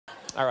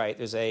All right,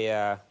 there's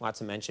a lot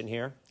to mention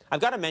here. I've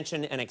got to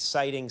mention an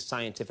exciting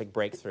scientific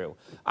breakthrough.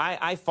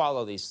 I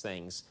follow these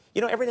things.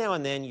 You know, every now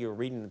and then you're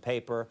reading the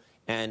paper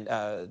and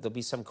there'll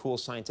be some cool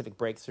scientific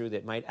breakthrough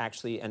that might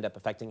actually end up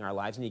affecting our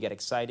lives, and you get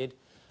excited.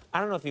 I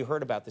don't know if you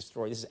heard about this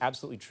story. This is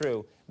absolutely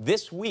true.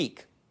 This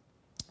week,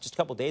 just a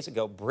couple days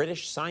ago,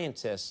 British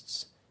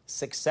scientists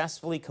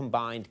successfully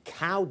combined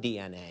cow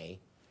DNA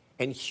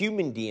and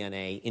human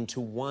DNA into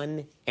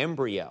one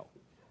embryo.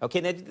 Okay,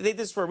 they did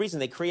this for a reason.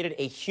 They created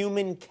a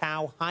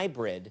human-cow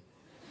hybrid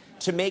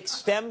to make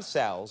stem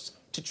cells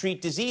to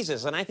treat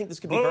diseases, and I think this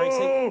could be very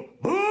exciting.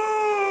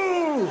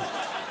 Boo!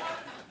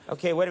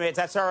 Okay, wait a minute.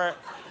 That's our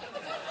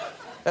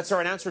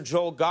announcer,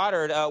 Joel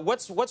Godard.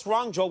 What's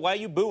wrong, Joel? Why are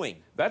you booing?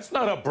 That's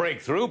not a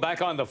breakthrough.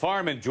 Back on the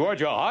farm in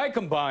Georgia, I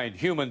combined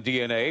human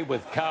DNA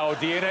with cow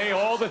DNA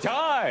all the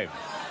time.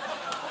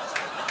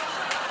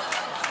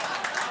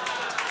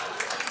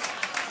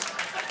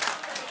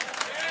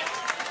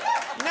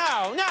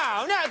 No,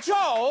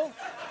 Joel!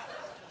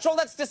 Joel,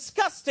 that's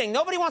disgusting.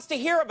 Nobody wants to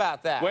hear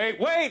about that.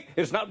 Wait.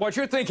 It's not what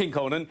you're thinking,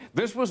 Conan.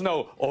 This was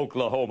no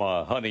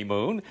Oklahoma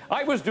honeymoon.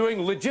 I was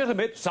doing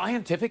legitimate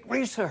scientific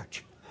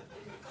research.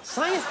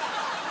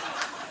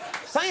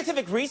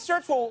 Scientific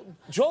research? Well,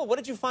 Joel, what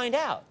did you find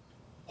out?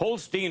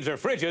 Holsteins are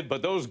frigid,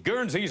 but those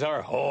Guernseys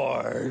are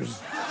whores.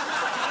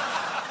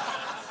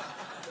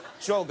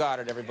 Joel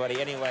Goddard, everybody.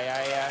 Anyway,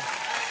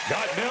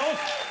 Got milk?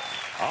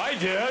 I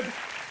did.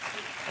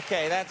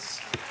 Okay,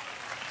 that's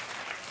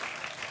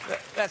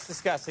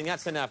disgusting.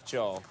 That's enough,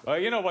 Joel.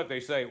 You know what they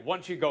say,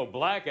 once you go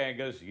black,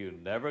 Angus, you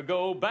never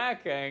go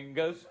back,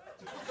 Angus.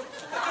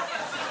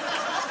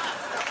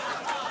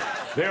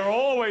 They're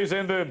always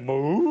in the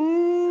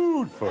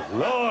mood for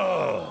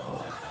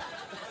love.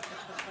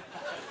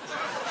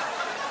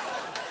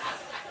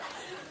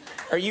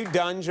 Are you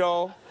done,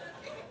 Joel?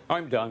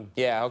 I'm done.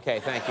 Yeah, okay,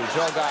 thank you.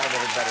 Joel Goddard,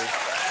 everybody.